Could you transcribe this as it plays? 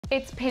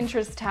It's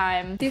Pinterest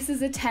time. This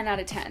is a 10 out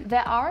of 10.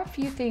 There are a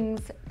few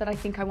things that I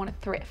think I want to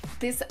thrift.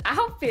 This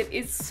outfit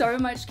is so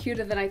much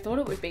cuter than I thought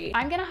it would be.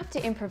 I'm gonna have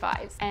to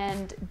improvise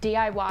and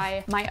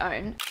DIY my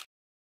own.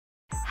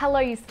 Hello,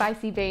 you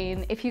spicy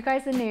bean. If you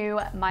guys are new,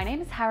 my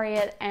name is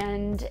Harriet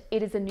and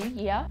it is a new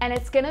year and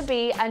it's gonna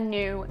be a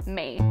new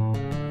me.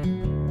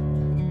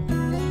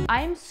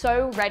 I am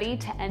so ready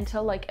to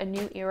enter like a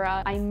new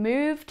era. I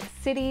moved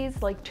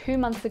cities like 2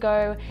 months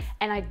ago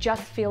and I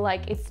just feel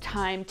like it's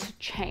time to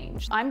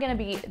change. I'm gonna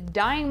be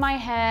dyeing my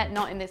hair,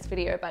 not in this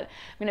video, but I'm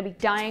gonna be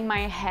dyeing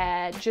my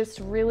hair,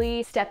 just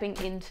really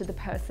stepping into the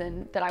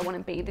person that I wanna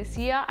be this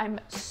year. I'm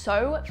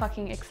so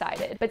fucking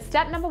excited. But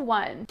step number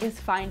one is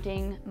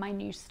finding my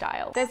new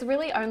style. There's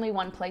really only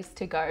one place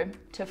to go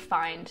to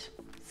find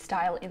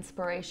style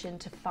inspiration,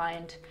 to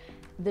find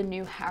the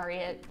new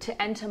Harriet,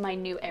 to enter my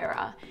new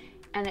era.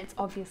 And it's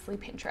obviously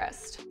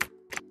Pinterest.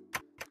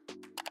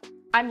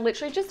 I'm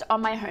literally just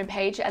on my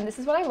homepage, and this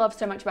is what I love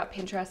so much about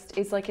Pinterest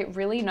is like it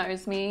really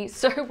knows me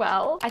so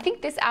well. I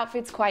think this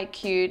outfit's quite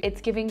cute. It's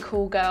giving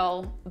cool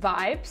girl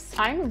vibes.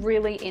 I'm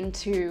really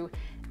into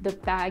the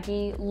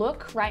baggy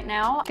look right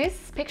now.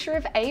 This picture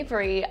of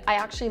Avery I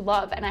actually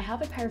love, and I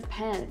have a pair of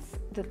pants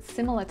that's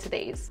similar to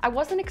these. I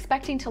wasn't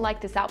expecting to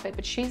like this outfit,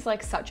 but she's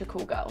like such a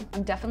cool girl.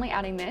 I'm definitely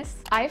adding this.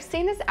 I've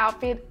seen this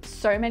outfit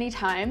so many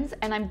times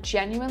and I'm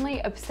genuinely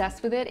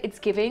obsessed with it. It's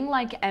giving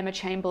like Emma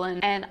Chamberlain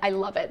and I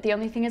love it. The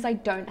only thing is I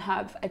don't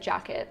have a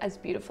jacket as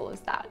beautiful as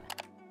that.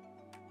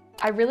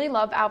 I really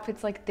love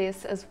outfits like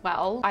this as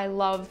well. I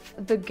love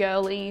the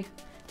girly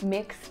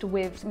mixed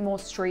with more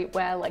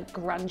streetwear, like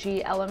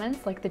grungy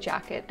elements like the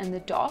jacket and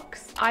the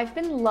docks. I've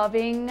been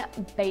loving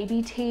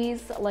baby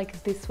tees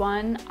like this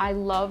one. I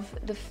love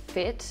the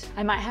fit.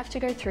 I might have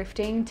to go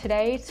thrifting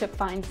today to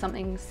find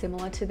something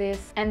similar to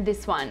this. And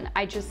this one,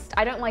 I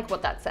don't like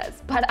what that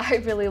says, but I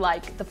really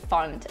like the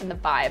font and the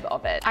vibe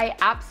of it. I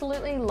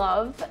absolutely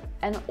love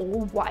an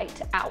all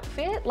white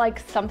outfit. Like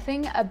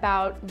something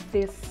about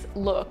this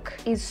look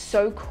is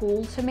so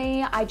cool to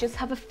me. I just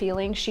have a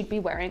feeling she'd be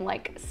wearing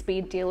like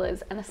speed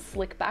dealers and a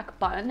slick back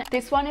bun.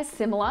 This one is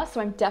similar,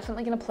 so I'm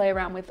definitely gonna play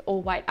around with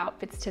all white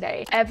outfits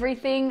today.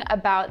 Everything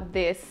about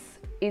this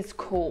is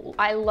cool.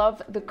 I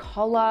love the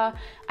collar.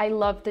 I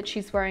love that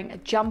she's wearing a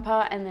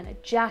jumper and then a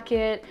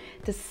jacket,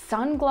 the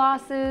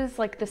sunglasses,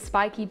 like the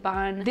spiky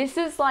bun. This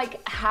is like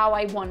how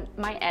I want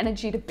my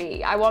energy to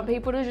be. I want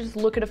people to just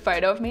look at a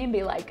photo of me and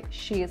be like,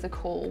 she is a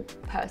cool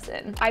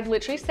person. I've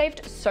literally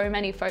saved so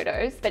many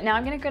photos, but now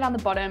I'm gonna go down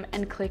the bottom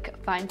and click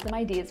find some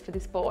ideas for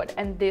this board.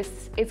 And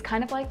this is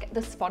kind of like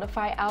the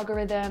Spotify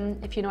algorithm,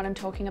 if you know what I'm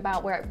talking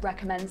about, where it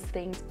recommends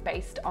things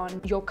based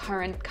on your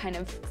current kind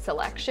of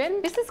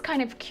selection. This is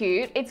kind of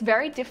cute. It's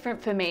very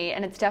different for me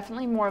and it's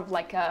definitely more of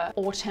like a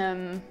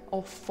autumn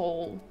or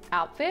fall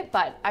outfit,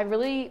 but I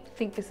really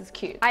think this is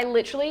cute. I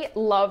literally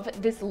love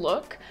this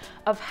look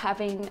of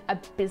having a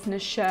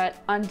business shirt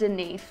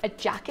underneath a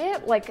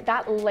jacket. Like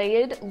that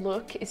layered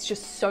look is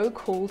just so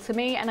cool to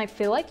me and I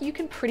feel like you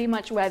can pretty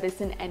much wear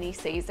this in any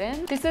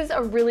season. This is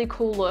a really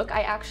cool look.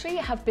 I actually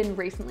have been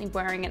recently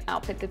wearing an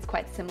outfit that's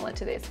quite similar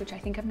to this, which I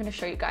think I'm gonna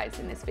show you guys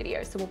in this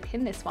video. So we'll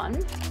pin this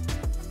one.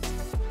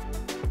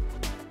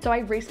 So I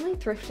recently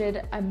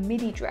thrifted a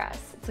midi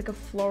dress. It's like a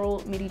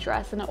floral midi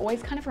dress and it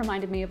always kind of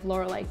reminded me of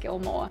Lorelei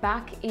Gilmore.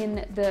 Back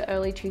in the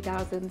early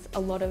 2000s, a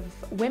lot of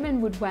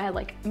women would wear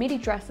like midi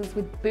dresses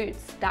with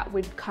boots that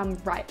would come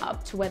right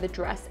up to where the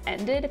dress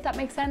ended, if that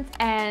makes sense.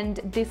 And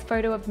this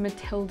photo of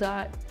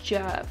Matilda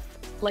Jerf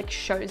like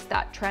shows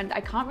that trend. I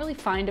can't really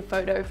find a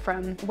photo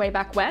from way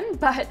back when,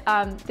 but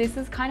this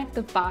is kind of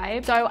the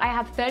vibe. So I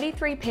have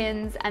 33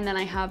 pins and then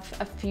I have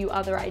a few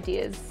other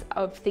ideas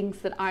of things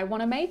that I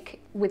want to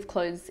make with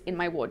clothes in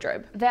my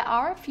wardrobe. There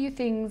are a few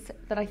things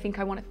that I think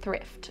I want to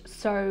thrift.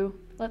 So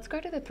let's go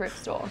to the thrift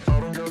store. I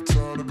don't got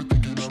time to be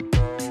thinking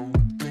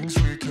about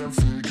things we can't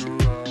figure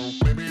out.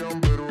 Maybe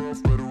I'm better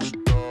off better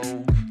without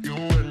you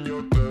and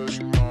your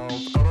dirty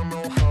mouth. I don't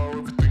know how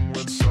everything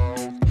went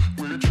south.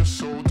 We're just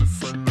so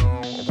different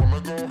now. I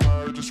wanna go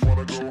high, just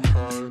wanna go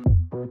high,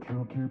 but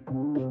you keep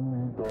pulling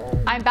me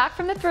down. I'm back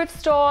from the thrift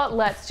store.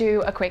 Let's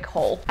do a quick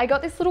haul. I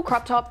got this little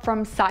crop top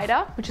from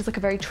Cider, which is like a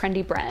very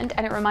trendy brand,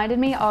 and it reminded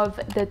me of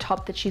the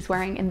top that she's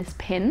wearing in this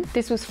pin.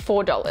 This was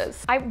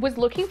 $4. I was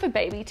looking for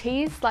baby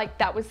tees, like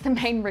that was the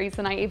main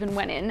reason I even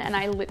went in, and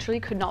I literally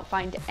could not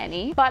find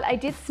any. But I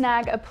did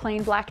snag a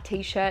plain black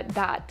t-shirt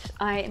that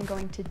I am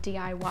going to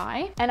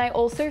DIY. And I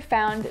also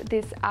found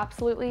this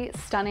absolutely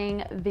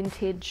stunning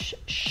vintage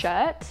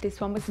shirt. This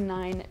one was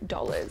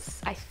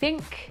 $9. I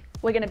think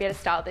we're gonna be able to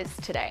style this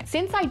today.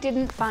 Since I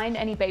didn't find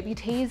any baby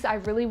tees, I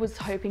really was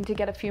hoping to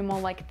get a few more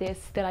like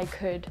this that I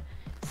could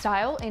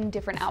style in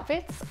different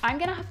outfits. I'm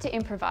gonna have to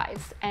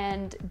improvise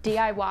and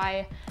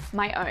DIY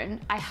my own.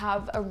 I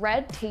have a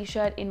red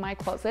t-shirt in my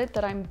closet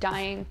that I'm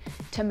dying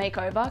to make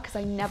over because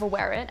I never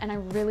wear it and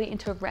I'm really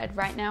into red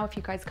right now, if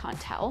you guys can't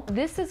tell.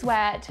 This is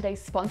where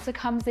today's sponsor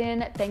comes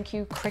in. Thank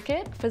you,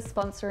 Cricut, for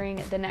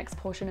sponsoring the next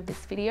portion of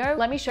this video.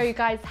 Let me show you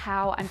guys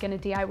how I'm gonna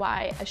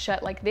DIY a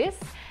shirt like this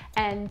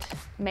and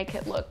make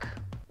it look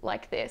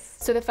like this.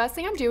 So the first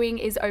thing I'm doing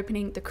is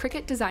opening the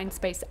Cricut Design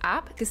Space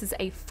app. This is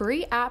a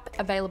free app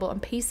available on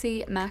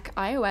PC, Mac,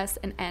 iOS,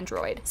 and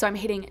Android. So I'm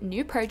hitting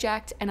new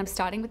project and I'm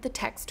starting with the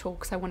text tool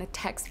because I want a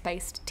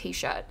text-based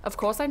t-shirt. Of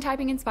course, I'm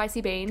typing in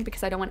Spicy Bean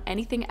because I don't want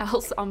anything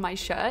else on my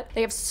shirt.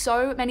 They have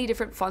so many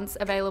different fonts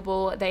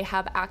available. They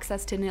have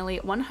access to nearly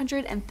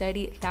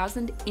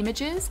 130,000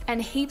 images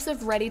and heaps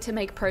of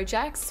ready-to-make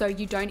projects, so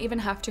you don't even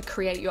have to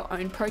create your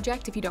own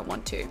project if you don't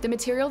want to. The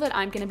material that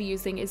I'm going to be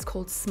using is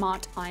called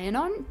Smart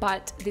Iron-On,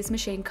 but this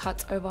machine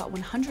cuts over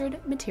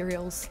 100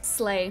 materials.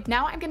 Slay.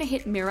 Now I'm going to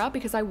hit mirror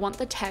because I want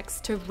the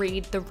text to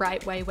read the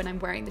right way when I'm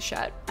wearing the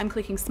shirt. I'm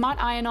clicking Smart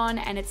Iron-On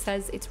and it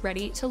says it's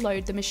ready to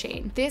load the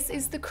machine. This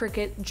is the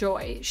Cricut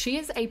Joy. She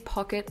is a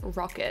pocket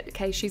rocket.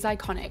 Okay, she's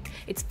iconic.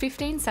 It's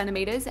 15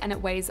 centimeters and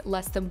it weighs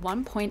less than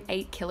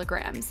 1.8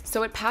 kilograms.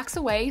 So it packs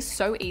away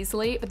so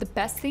easily, but the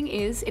best thing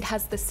is it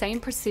has the same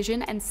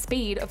precision and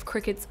speed of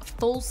Cricut's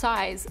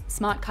full-size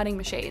smart cutting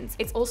machines.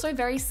 It's also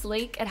very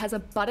sleek. It has a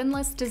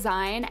buttonless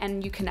design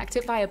and you connect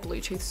it via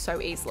Bluetooth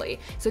so easily.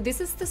 So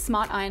this is the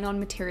Smart Iron-On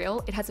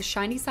material. It has a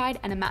shiny side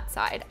and a matte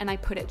side, and I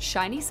put it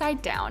shiny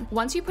side down.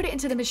 Once you put it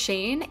into the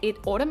machine, it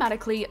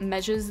automatically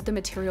measures the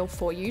material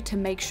for you to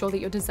make sure that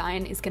your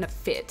design is gonna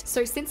fit.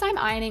 So since I'm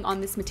ironing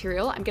on this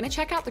material, I'm gonna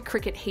check out the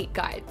Cricut heat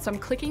guide. So I'm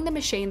clicking the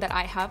machine that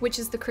I have, which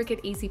is the Cricut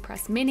Easy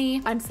Press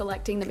Mini. I'm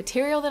selecting the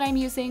material that I'm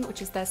using,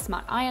 which is their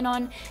Smart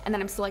Iron-On, and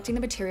then I'm selecting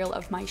the material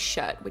of my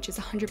shirt, which is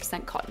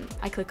 100% cotton.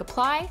 I click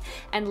apply,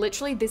 and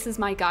literally this is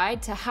my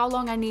guide to how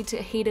long I need to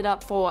heat it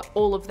up for,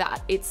 all of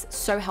that. It's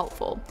so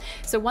helpful.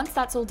 So once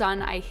that's all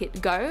done, I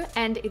hit go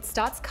and it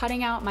starts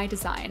cutting out my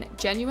design.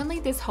 Genuinely,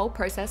 this whole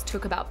process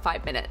took about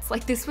 5 minutes.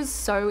 Like, this was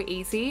so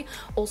easy.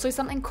 Also,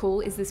 something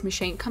cool is this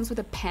machine comes with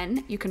a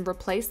pen. You can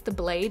replace the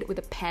blade with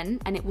a pen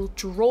and it will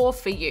draw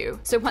for you.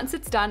 So once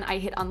it's done, I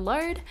hit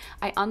unload.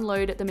 I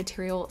unload the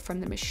material from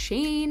the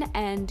machine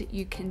and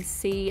you can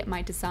see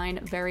my design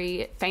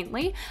very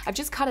faintly. I've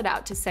just cut it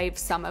out to save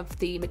some of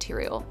the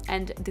material.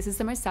 And this is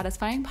the most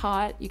satisfying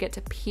part. You get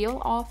to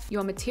peel off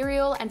your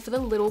material, and for the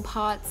little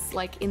parts,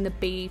 like in the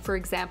bee, for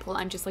example,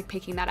 I'm just like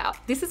picking that out.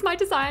 This is my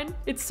design.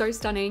 It's so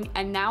stunning.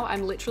 And now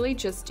I'm literally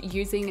just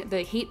using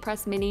the Heat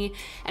Press Mini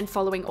and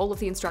following all of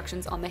the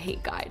instructions on the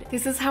heat guide.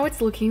 This is how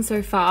it's looking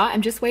so far.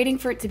 I'm just waiting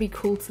for it to be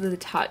cool to the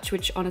touch,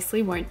 which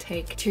honestly won't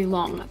take too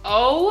long.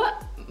 Oh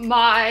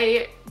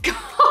my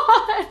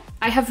God.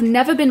 I have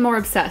never been more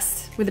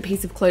obsessed with a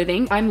piece of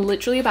clothing. I'm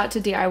literally about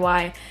to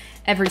DIY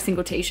every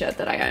single t-shirt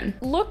that I own.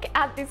 Look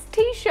at this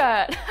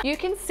t-shirt. You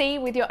can see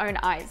with your own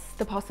eyes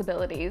the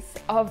possibilities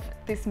of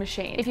this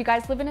machine. If you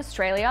guys live in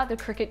Australia, the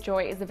Cricut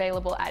Joy is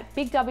available at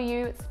Big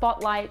W,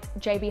 Spotlight,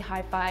 JB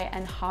Hi-Fi,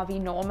 and Harvey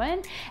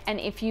Norman. And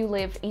if you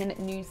live in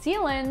New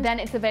Zealand, then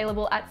it's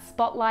available at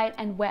Spotlight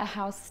and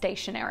Warehouse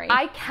Stationery.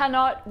 I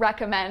cannot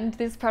recommend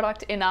this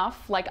product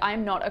enough. Like,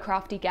 I'm not a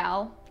crafty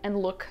gal, and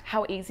look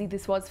how easy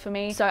this was for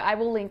me. So I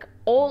will link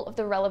all of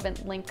the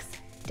relevant links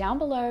down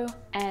below,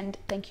 and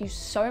thank you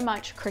so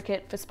much,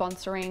 Cricut, for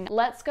sponsoring.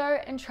 Let's go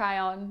and try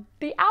on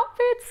the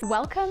outfits.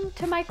 Welcome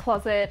to my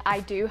closet.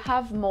 I do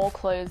have more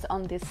clothes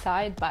on this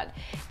side, but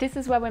this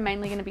is where we're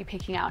mainly going to be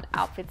picking out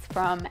outfits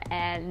from,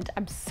 and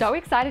I'm so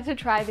excited to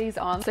try these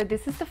on. So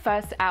this is the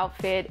first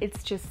outfit.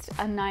 It's just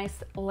a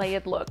nice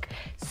layered look.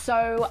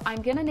 So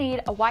I'm gonna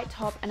need a white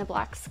top and a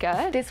black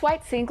skirt. This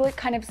white singlet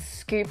kind of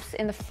scoops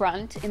in the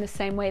front in the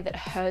same way that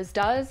hers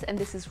does, and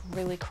this is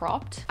really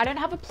cropped. I don't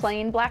have a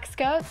plain black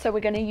skirt, so we're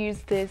gonna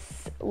use this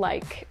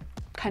like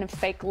kind of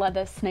fake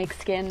leather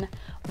snakeskin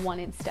one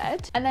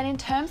instead. And then in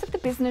terms of the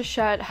business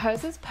shirt,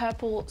 hers is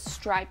purple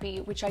stripy,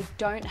 which I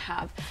don't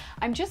have.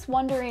 I'm just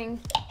wondering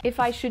if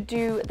I should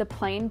do the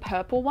plain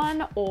purple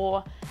one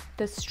or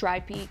the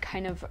stripy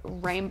kind of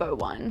rainbow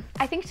one.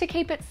 I think to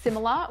keep it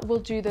similar, we'll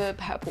do the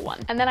purple one.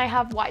 And then I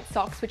have white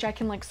socks, which I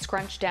can like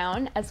scrunch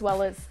down, as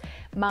well as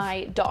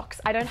my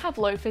Docs. I don't have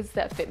loafers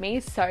that fit me,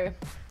 so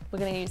we're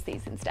gonna use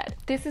these instead.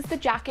 This is the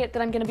jacket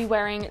that I'm gonna be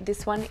wearing.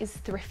 This one is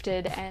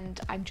thrifted and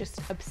I'm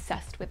just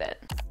obsessed with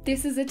it.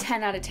 This is a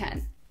 10 out of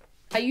 10.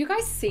 Are you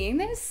guys seeing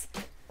this?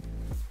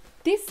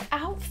 This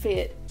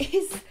outfit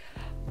is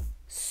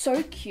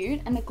so cute,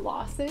 and the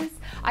glasses.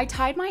 I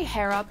tied my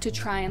hair up to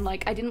try and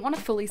like, I didn't want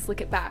to fully slick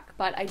it back,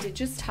 but I did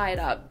just tie it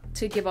up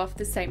to give off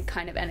the same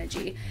kind of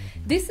energy.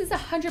 This is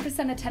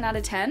 100% a 10 out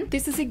of 10.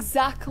 This is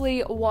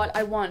exactly what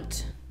I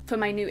want for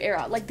my new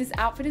era. Like, this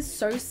outfit is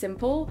so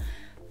simple,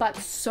 but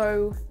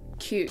so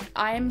cute.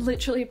 I am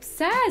literally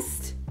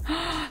obsessed.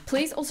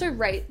 Please also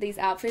rate these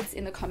outfits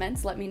in the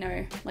comments. Let me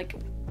know like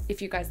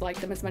if you guys like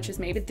them as much as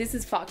me, but this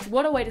is fucked.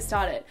 What a way to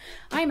start it.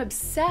 I am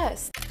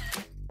obsessed.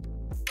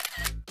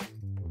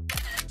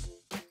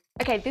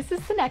 Okay, this is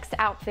the next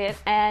outfit,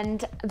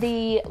 and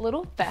the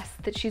little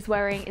vest that she's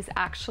wearing is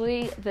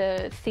actually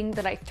the thing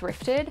that I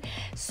thrifted.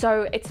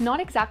 So it's not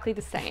exactly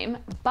the same,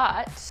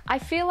 but I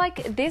feel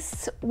like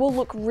this will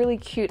look really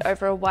cute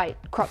over a white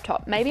crop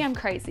top. Maybe I'm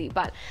crazy,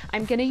 but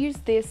I'm gonna use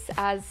this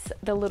as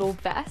the little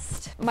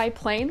vest. My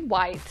plain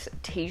white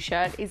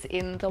t-shirt is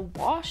in the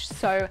wash,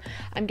 so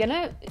I'm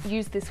gonna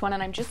use this one,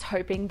 and I'm just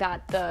hoping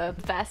that the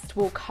vest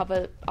will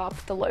cover up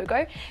the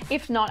logo.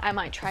 If not, I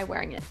might try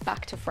wearing it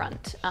back to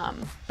front.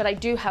 But I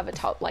do have a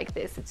top like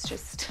this, it's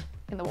just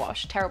in the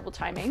wash, terrible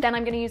timing. Then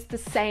I'm gonna use the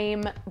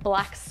same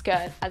black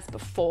skirt as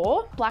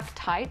before, black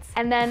tights.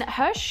 And then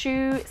her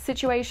shoe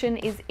situation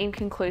is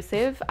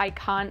inconclusive. I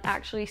can't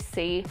actually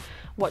see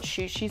what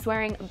shoes she's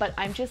wearing, but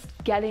I'm just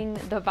getting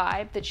the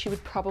vibe that she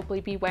would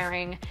probably be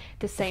wearing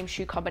the same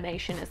shoe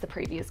combination as the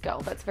previous girl.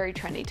 That's very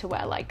trendy to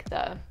wear like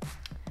the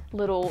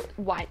little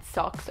white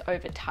socks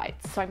over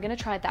tights. So I'm gonna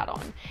try that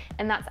on.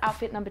 And that's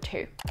outfit number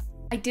 2.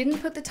 I didn't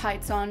put the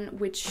tights on,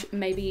 which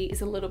maybe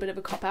is a little bit of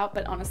a cop-out,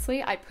 but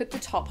honestly, I put the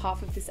top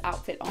half of this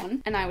outfit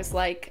on and I was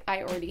like,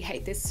 I already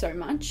hate this so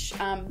much.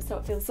 So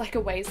it feels like a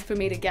waste for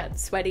me to get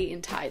sweaty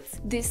in tights.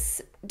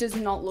 This does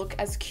not look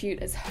as cute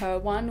as her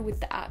one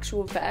with the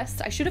actual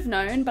vest. I should have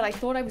known, but I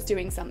thought I was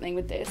doing something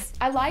with this.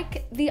 I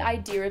like the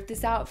idea of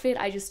this outfit,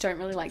 I just don't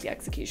really like the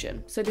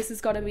execution. So this has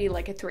got to be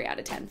like a 3 out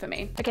of 10 for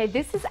me. Okay,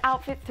 this is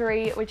outfit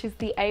 3, which is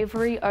the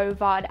Avery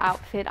Ovard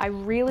outfit. I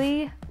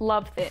really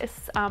love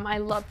this. I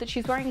love that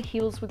she's wearing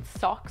heels with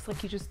socks,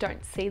 like you just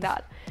don't see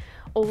that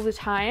all the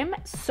time.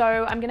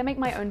 So I'm gonna make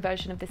my own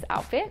version of this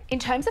outfit. In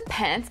terms of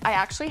pants, I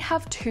actually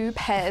have 2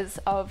 pairs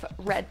of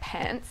red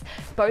pants.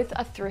 Both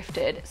are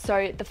thrifted.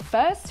 So the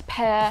first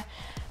pair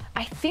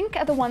I think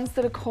are the ones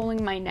that are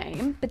calling my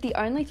name, but the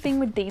only thing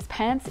with these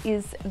pants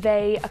is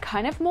they are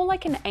kind of more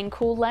like an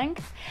ankle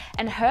length,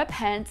 and her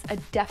pants are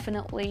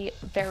definitely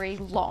very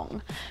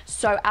long.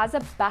 So as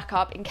a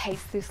backup, in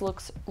case this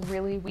looks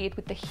really weird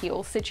with the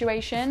heel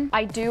situation,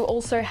 I do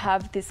also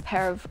have this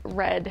pair of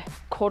red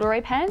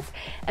corduroy pants,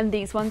 and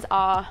these ones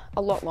are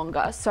a lot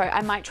longer. So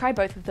I might try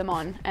both of them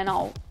on and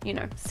I'll, you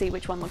know, see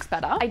which one looks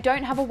better. I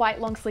don't have a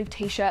white long sleeve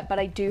t-shirt, but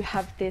I do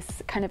have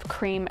this kind of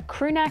cream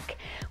crew neck,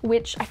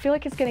 which I feel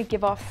like is gonna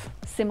give off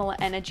similar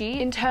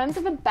energy. In terms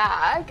of a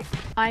bag,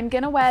 I'm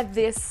gonna wear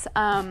this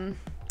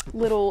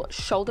little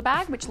shoulder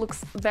bag, which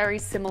looks very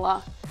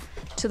similar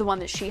to the one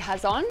that she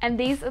has on. And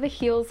these are the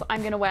heels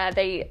I'm gonna wear.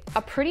 They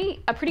are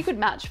a pretty good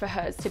match for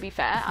hers, to be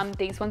fair.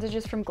 These ones are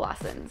just from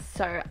Glassons.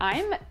 So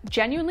I'm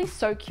genuinely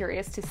so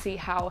curious to see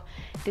how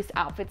this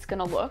outfit's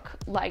gonna look.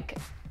 Like,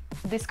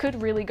 this could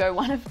really go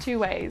one of 2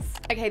 ways.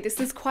 Okay, this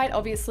is quite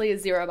obviously a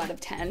 0 out of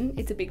 10.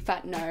 It's a big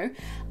fat no.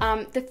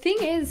 The thing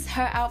is,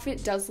 her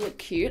outfit does look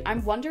cute.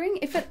 I'm wondering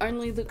if it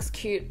only looks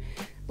cute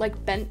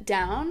like bent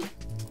down.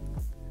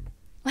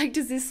 Like,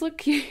 does this look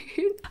cute?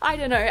 I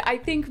don't know. I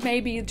think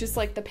maybe just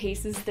like the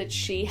pieces that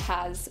she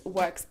has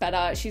works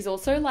better. She's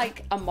also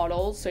like a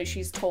model, so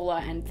she's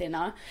taller and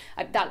thinner.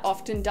 That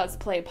often does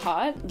play a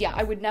part. Yeah,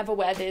 I would never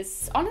wear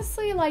this.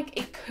 Honestly, like,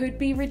 it could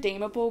be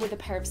redeemable with a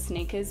pair of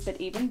sneakers, but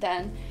even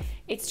then,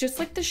 it's just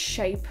like the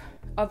shape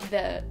of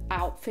the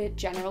outfit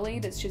generally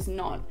that's just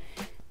not,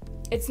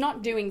 it's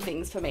not doing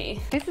things for me.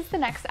 This is the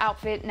next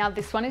outfit. Now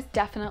this one is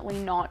definitely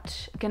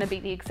not gonna be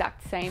the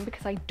exact same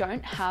because I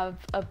don't have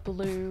a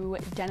blue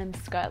denim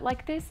skirt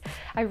like this.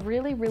 I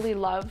really, really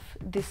love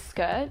this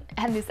skirt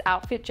and this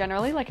outfit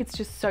generally, like it's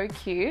just so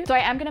cute. So I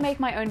am gonna make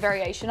my own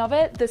variation of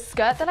it. The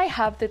skirt that I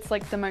have that's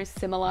like the most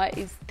similar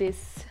is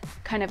this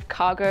kind of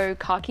cargo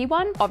khaki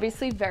one.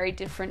 Obviously very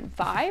different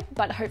vibe,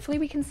 but hopefully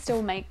we can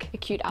still make a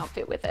cute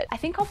outfit with it. I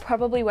think I'll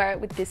probably wear it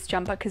with this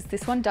jumper because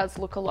this one does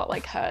look a lot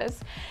like hers,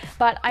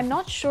 but I'm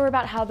not sure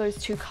about how those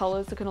 2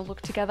 colors are going to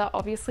look together.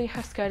 Obviously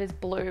her skirt is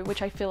blue,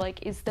 which I feel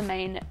like is the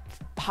main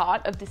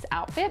part of this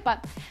outfit,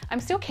 but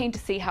I'm still keen to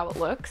see how it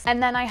looks.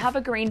 And then I have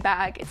a green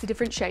bag. It's a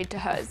different shade to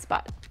hers,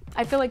 but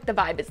I feel like the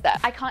vibe is there.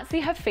 I can't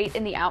see her feet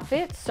in the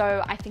outfit,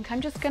 so I think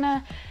I'm just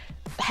gonna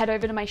head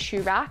over to my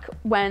shoe rack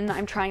when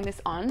I'm trying this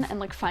on and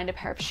like find a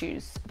pair of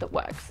shoes that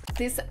works.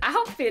 This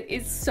outfit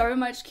is so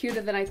much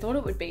cuter than I thought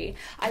it would be.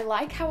 I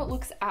like how it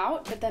looks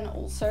out, but then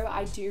also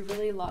I do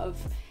really love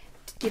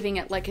giving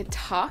it like a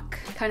tuck,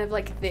 kind of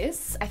like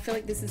this. I feel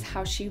like this is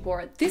how she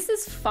wore it. This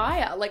is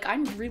fire. Like,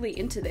 I'm really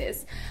into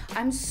this.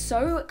 I'm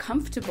so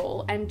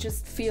comfortable and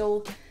just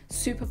feel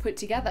super put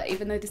together,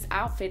 even though this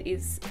outfit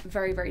is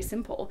very, very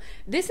simple.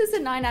 This is a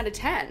 9 out of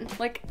 10.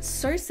 Like,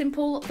 so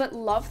simple, but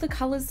love the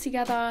colors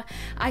together.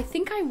 I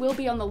think I will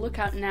be on the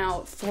lookout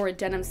now for a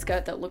denim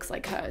skirt that looks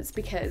like hers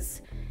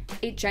because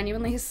it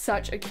genuinely is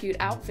such a cute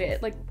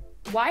outfit. Like,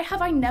 why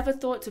have I never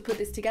thought to put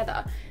this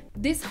together?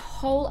 This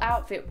whole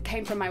outfit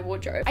came from my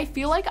wardrobe. I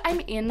feel like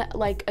I'm in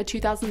like a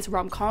 2000s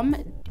rom-com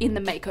in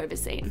the makeover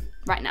scene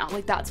right now.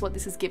 Like, that's what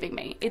this is giving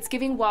me. It's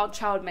giving wild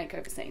child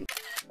makeover scene.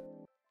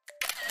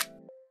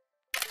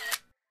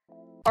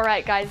 All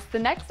right, guys, the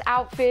next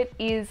outfit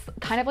is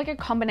kind of like a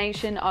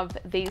combination of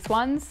these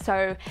ones.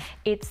 So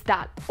it's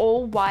that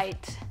all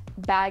white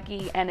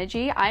baggy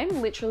energy.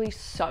 I'm literally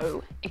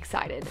so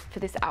excited for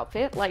this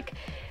outfit. Like,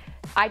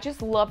 I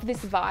just love this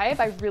vibe.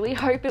 I really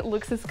hope it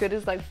looks as good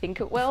as I think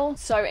it will.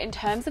 So in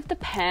terms of the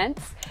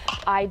pants,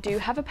 I do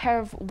have a pair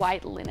of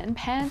white linen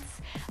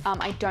pants.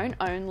 I don't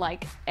own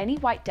like any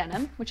white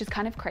denim, which is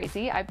kind of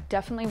crazy. I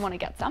definitely want to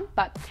get some,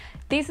 but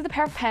these are the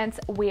pair of pants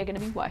we are going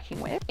to be working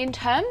with. In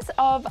terms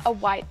of a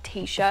white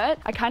t-shirt,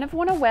 I kind of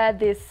want to wear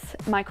this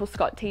Michael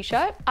Scott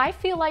t-shirt. I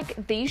feel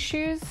like these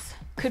shoes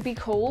could be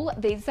cool.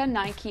 These are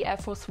Nike Air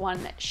Force One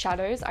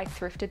Shadows. I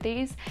thrifted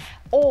these.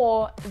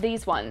 Or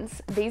these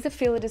ones. These are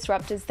Feel It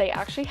Disruptors. They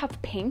actually have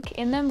pink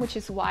in them, which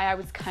is why I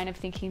was kind of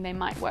thinking they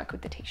might work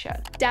with the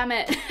t-shirt. Damn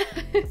it.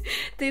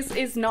 This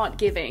is not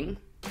giving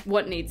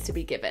what needs to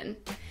be given.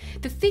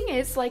 The thing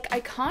is, like, I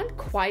can't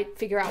quite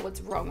figure out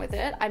what's wrong with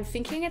it. I'm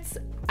thinking it's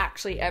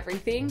actually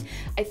everything.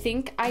 I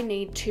think I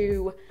need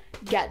to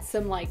get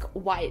some like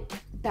white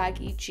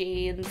baggy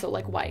jeans or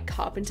like white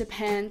carpenter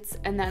pants,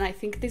 and then I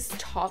think this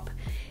top,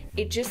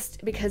 it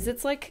just, because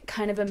it's like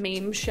kind of a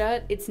meme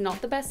shirt, it's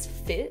not the best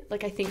fit.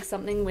 Like I think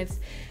something with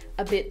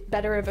a bit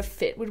better of a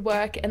fit would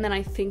work, and then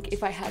I think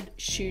if I had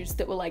shoes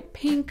that were like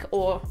pink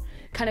or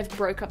kind of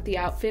broke up the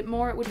outfit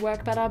more, it would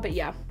work better. But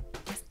yeah,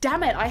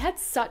 damn it, I had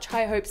such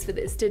high hopes for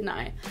this, didn't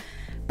I?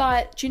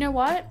 But do you know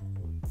what?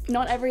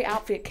 Not every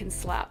outfit can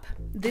slap.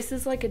 This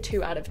is like a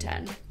 2 out of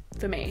 10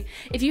 for me.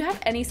 If you have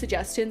any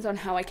suggestions on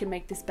how I can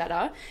make this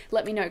better,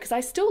 let me know, because I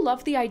still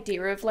love the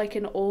idea of like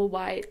an all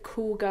white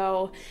cool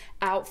girl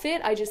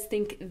outfit. I just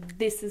think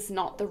this is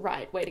not the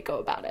right way to go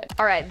about it.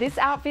 All right, this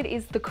outfit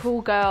is the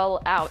cool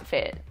girl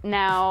outfit.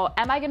 Now,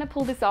 am I gonna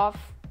pull this off?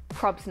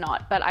 Probs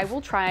not, but I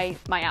will try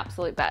my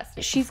absolute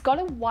best. She's got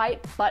a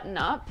white button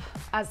up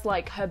as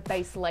like her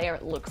base layer,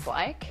 it looks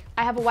like.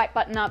 I have a white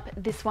button up.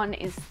 This one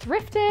is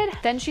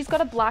thrifted. Then she's got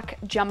a black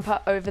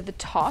jumper over the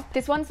top.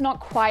 This one's not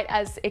quite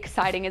as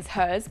exciting as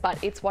hers, but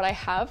it's what I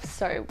have,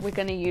 so we're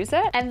gonna use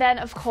it. And then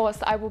of course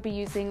I will be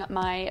using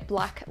my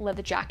black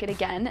leather jacket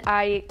again.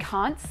 I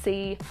can't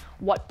see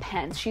what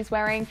pants she's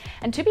wearing,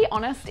 and to be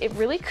honest, it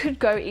really could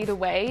go either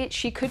way.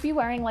 She could be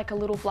wearing like a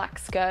little black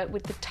skirt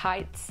with the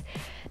tights,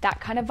 that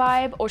kind of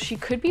vibe, or she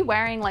could be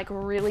wearing like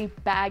really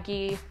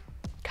baggy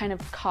kind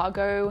of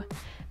cargo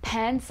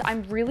pants.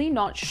 I'm really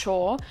not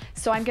sure.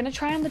 So I'm gonna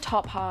try on the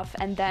top half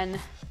and then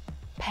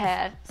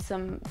pair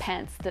some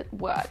pants that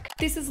work.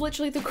 This is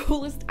literally the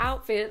coolest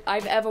outfit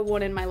I've ever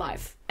worn in my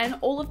life. And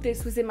all of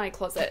this was in my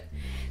closet.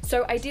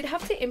 So I did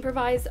have to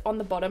improvise on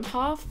the bottom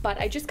half,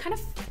 but I just kind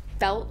of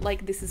felt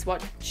like this is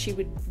what she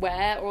would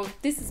wear, or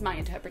this is my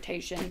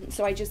interpretation.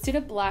 So I just did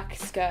a black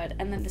skirt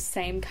and then the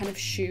same kind of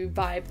shoe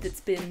vibe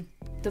that's been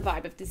the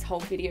vibe of this whole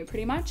video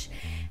pretty much.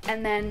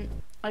 And then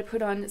I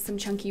put on some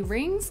chunky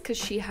rings because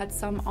she had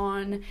some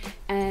on,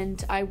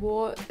 and I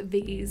wore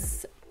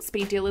these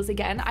speed dealers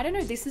again. I don't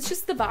know, this is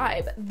just the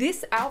vibe.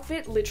 This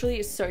outfit literally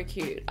is so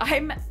cute.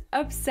 I'm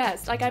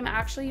obsessed. Like, I'm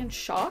actually in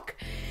shock.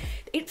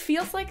 It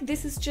feels like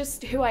this is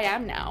just who I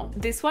am now.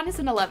 This one is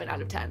an 11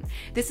 out of 10.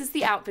 This is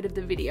the outfit of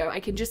the video. I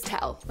can just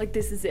tell, like,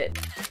 this is it.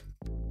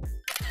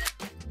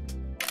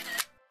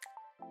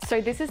 So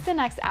this is the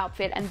next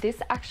outfit, and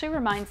this actually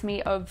reminds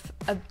me of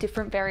a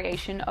different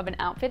variation of an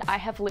outfit I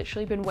have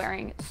literally been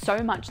wearing so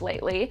much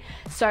lately.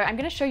 So I'm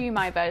gonna show you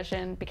my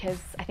version because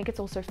I think it's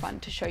also fun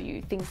to show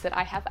you things that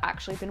I have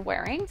actually been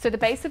wearing. So the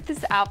base of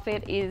this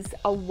outfit is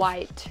a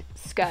white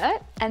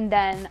skirt and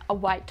then a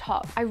white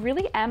top. I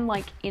really am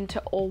like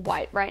into all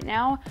white right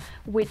now,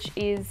 which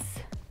is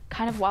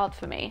kind of wild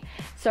for me.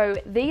 So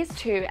these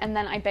two, and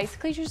then I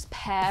basically just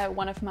pair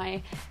one of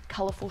my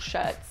colorful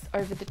shirts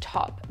over the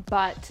top.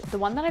 But the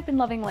one that I've been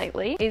loving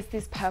lately is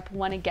this purple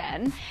one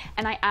again.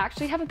 And I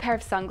actually have a pair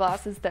of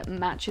sunglasses that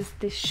matches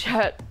this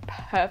shirt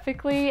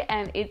perfectly.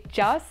 And it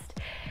just,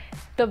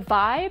 the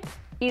vibe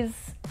is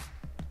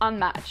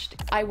unmatched.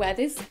 I wear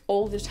this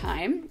all the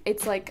time.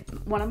 It's like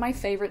one of my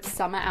favorite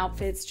summer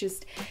outfits,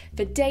 just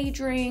for day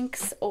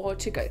drinks or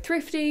to go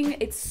thrifting.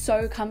 It's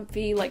so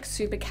comfy, like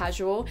super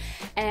casual.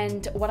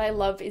 And what I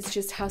love is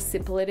just how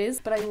simple it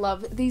is. But I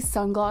love these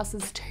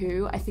sunglasses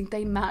too. I think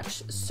they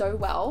match so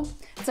well.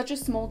 Such a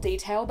small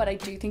detail, but I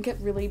do think it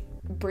really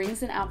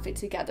brings an outfit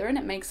together and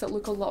it makes it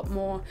look a lot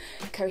more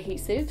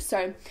cohesive.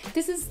 So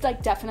this is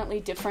like definitely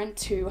different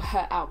to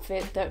her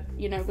outfit that,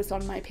 you know, was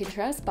on my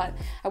Pinterest, but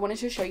I wanted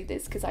to show you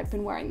this because I've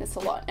been wearing this a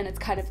lot and it's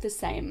kind of the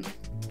same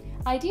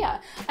idea.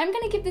 I'm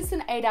gonna give this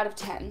an 8 out of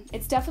 10.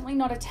 It's definitely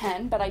not a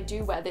 10, but I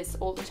do wear this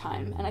all the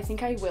time and I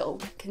think I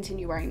will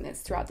continue wearing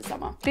this throughout the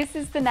summer. This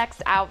is the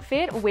next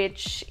outfit,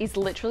 which is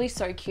literally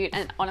so cute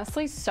and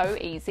honestly so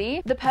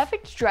easy. The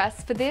perfect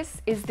dress for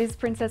this is this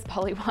Princess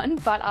Polly one,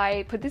 but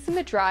I put this in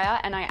the dryer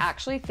and I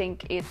actually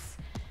think it's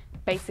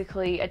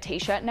basically a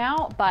t-shirt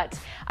now, but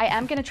I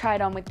am gonna try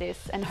it on with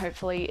this and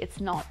hopefully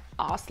it's not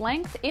arse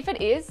length. If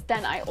it is,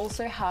 then I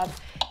also have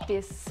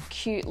this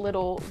cute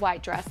little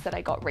white dress that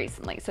I got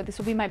recently. So this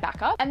will be my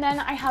backup. And then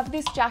I have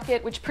this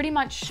jacket, which pretty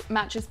much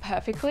matches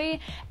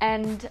perfectly,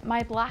 and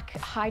my black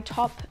high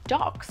top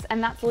docs.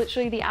 And that's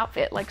literally the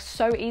outfit, like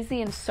so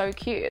easy and so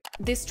cute.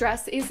 This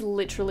dress is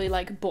literally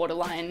like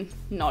borderline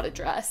not a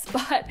dress,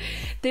 but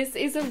this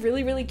is a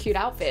really, really cute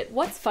outfit.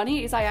 What's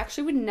funny is I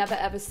actually would never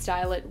ever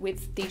style it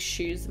with these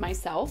shoes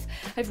myself.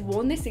 I've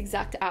worn this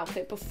exact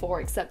outfit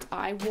before, except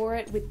I wore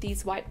it with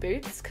these white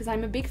boots because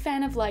I'm a big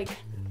fan of like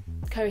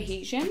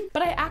cohesion,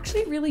 but I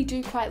actually really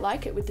do quite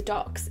like it with the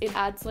docs. It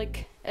adds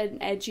like an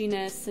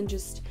edginess and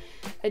just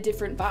a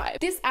different vibe.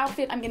 This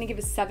outfit I'm gonna give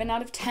a 7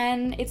 out of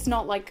 10. It's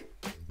not like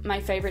my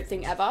favorite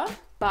thing ever,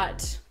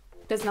 but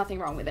there's nothing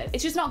wrong with it.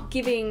 It's just not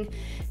giving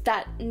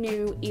that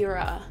new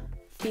era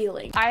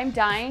feeling. I'm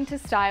dying to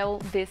style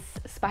this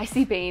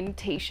spicy bean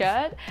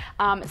t-shirt.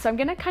 So I'm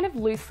gonna kind of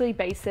loosely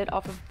base it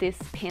off of this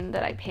pin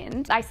that I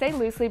pinned. I say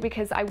loosely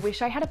because I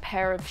wish I had a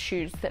pair of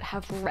shoes that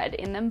have red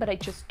in them, but I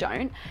just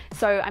don't.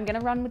 So I'm gonna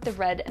run with the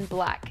red and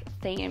black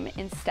theme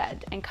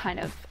instead and kind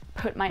of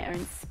put my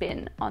own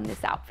spin on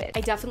this outfit.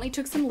 I definitely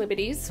took some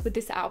liberties with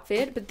this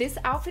outfit, but this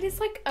outfit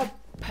is like a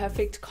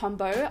perfect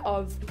combo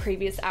of the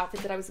previous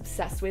outfit that I was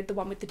obsessed with, the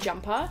one with the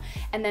jumper,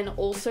 and then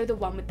also the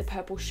one with the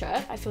purple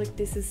shirt. I feel like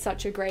this is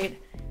such a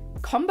great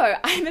combo.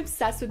 I'm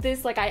obsessed with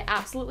this. Like, I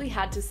absolutely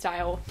had to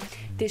style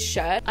this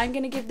shirt. I'm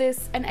gonna give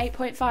this an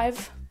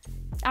 8.5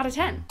 out of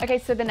 10. Okay,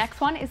 so the next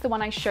one is the one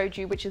I showed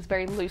you, which is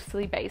very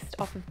loosely based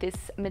off of this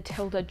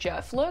Matilda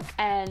Jerf look,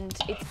 and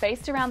it's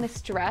based around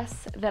this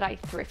dress that I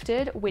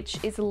thrifted,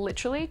 which is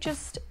literally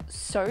just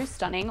so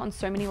stunning on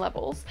so many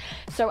levels.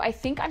 So I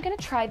think I'm gonna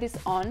try this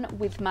on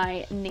with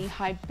my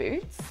knee-high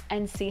boots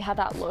and see how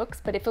that looks,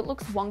 but if it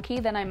looks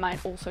wonky, then I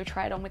might also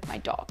try it on with my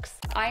docs.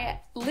 I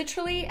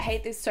literally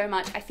hate this so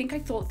much. I think I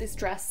thought this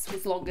dress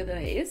was longer than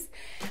it is.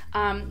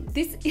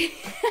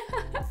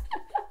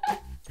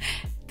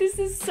 This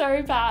is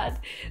so bad.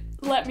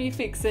 Let me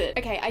fix it.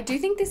 Okay, I do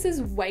think this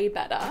is way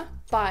better,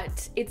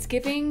 but it's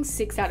giving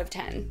 6 out of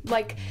 10.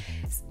 Like,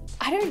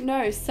 I don't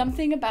know,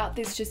 something about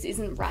this just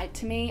isn't right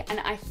to me, and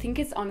I think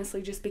it's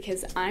honestly just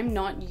because I'm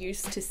not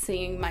used to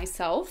seeing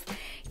myself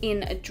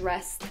in a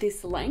dress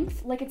this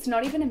length. Like, it's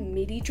not even a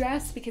midi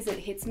dress because it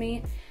hits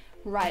me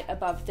right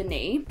above the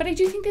knee. But I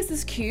do think this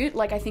is cute.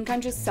 Like, I think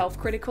I'm just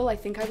self-critical. I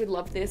think I would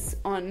love this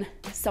on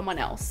someone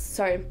else.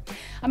 So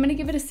I'm gonna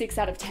give it a 6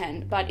 out of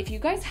 10. But if you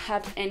guys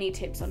have any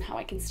tips on how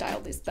I can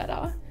style this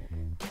better,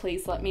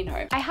 please let me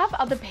know. I have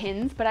other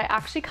pins, but I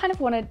actually kind of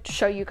want to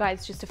show you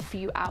guys just a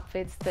few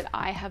outfits that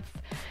I have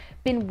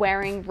been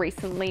wearing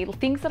recently,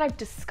 things that I've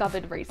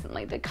discovered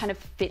recently that kind of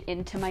fit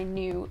into my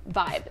new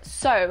vibe.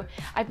 So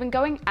I've been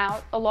going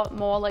out a lot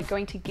more, like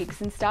going to gigs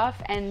and stuff,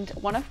 and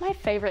one of my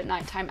favorite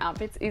nighttime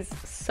outfits is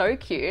so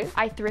cute.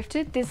 I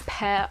thrifted this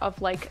pair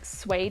of like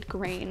suede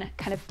green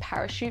kind of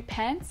parachute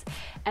pants,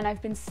 and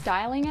I've been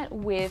styling it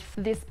with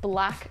this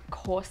black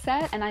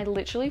corset, and I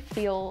literally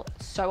feel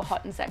so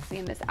hot and sexy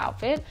in this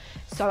outfit.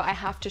 So I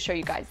have to show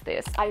you guys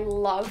this. I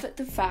love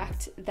the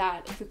fact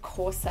that the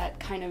corset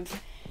kind of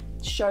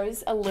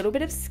shows a little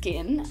bit of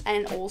skin,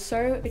 and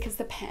also because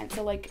the pants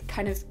are like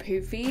kind of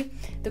poofy,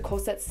 the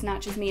corset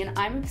snatches me, and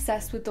I'm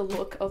obsessed with the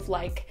look of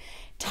like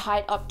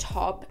tight up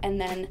top and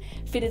then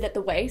fitted at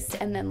the waist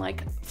and then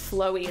like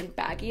flowy and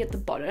baggy at the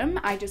bottom.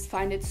 I just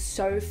find it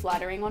so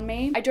flattering on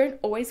me. I don't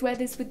always wear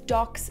this with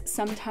docs.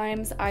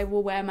 Sometimes I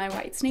will wear my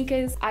white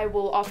sneakers. I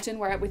will often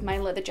wear it with my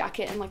leather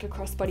jacket and like a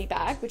crossbody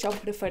bag, which I'll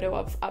put a photo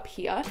of up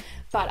here,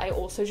 but I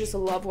also just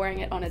love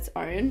wearing it on its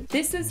own.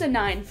 This is a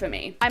 9 for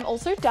me. I'm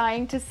also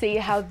dying to see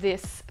how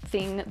this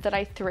thing that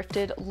I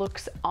thrifted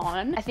looks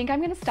on. I think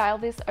I'm gonna style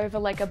this over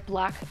like a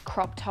black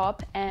crop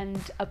top and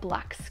a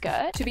black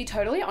skirt. To be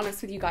totally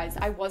honest with you guys,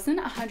 I wasn't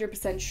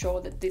 100%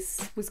 sure that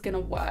this was gonna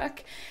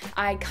work.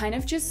 I kind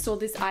of just saw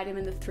this item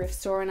in the thrift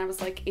store and I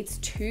was like, it's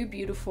too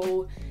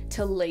beautiful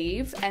to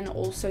leave, and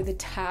also the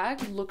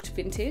tag looked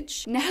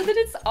vintage. Now that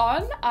it's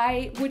on,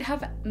 I would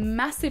have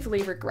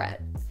massively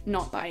regret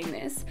not buying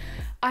this.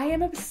 I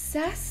am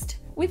obsessed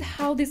with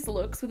how this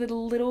looks with a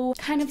little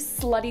kind of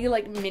slutty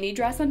like mini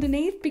dress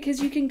underneath,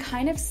 because you can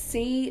kind of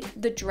see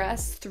the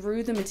dress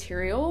through the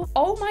material.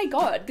 Oh my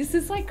god, this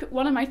is like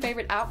one of my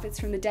favorite outfits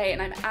from the day,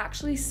 and I'm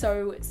actually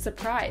so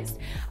surprised.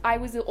 I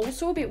was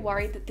also a bit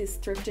worried that this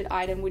thrifted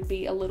item would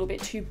be a little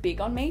bit too big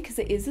on me because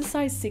it is a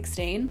size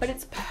 16, but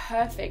it's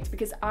perfect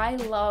because I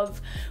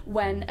love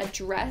when a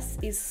dress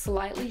is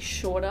slightly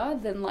shorter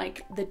than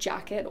like the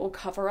jacket or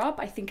cover up.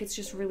 I think it's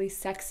just really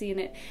sexy,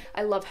 and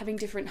I love having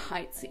different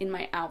heights in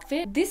my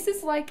outfit. This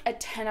is like a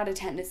 10 out of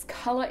 10. This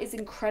color is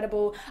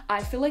incredible.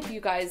 I feel like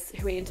you guys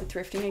who are into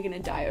thrifting are gonna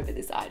die over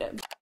this item.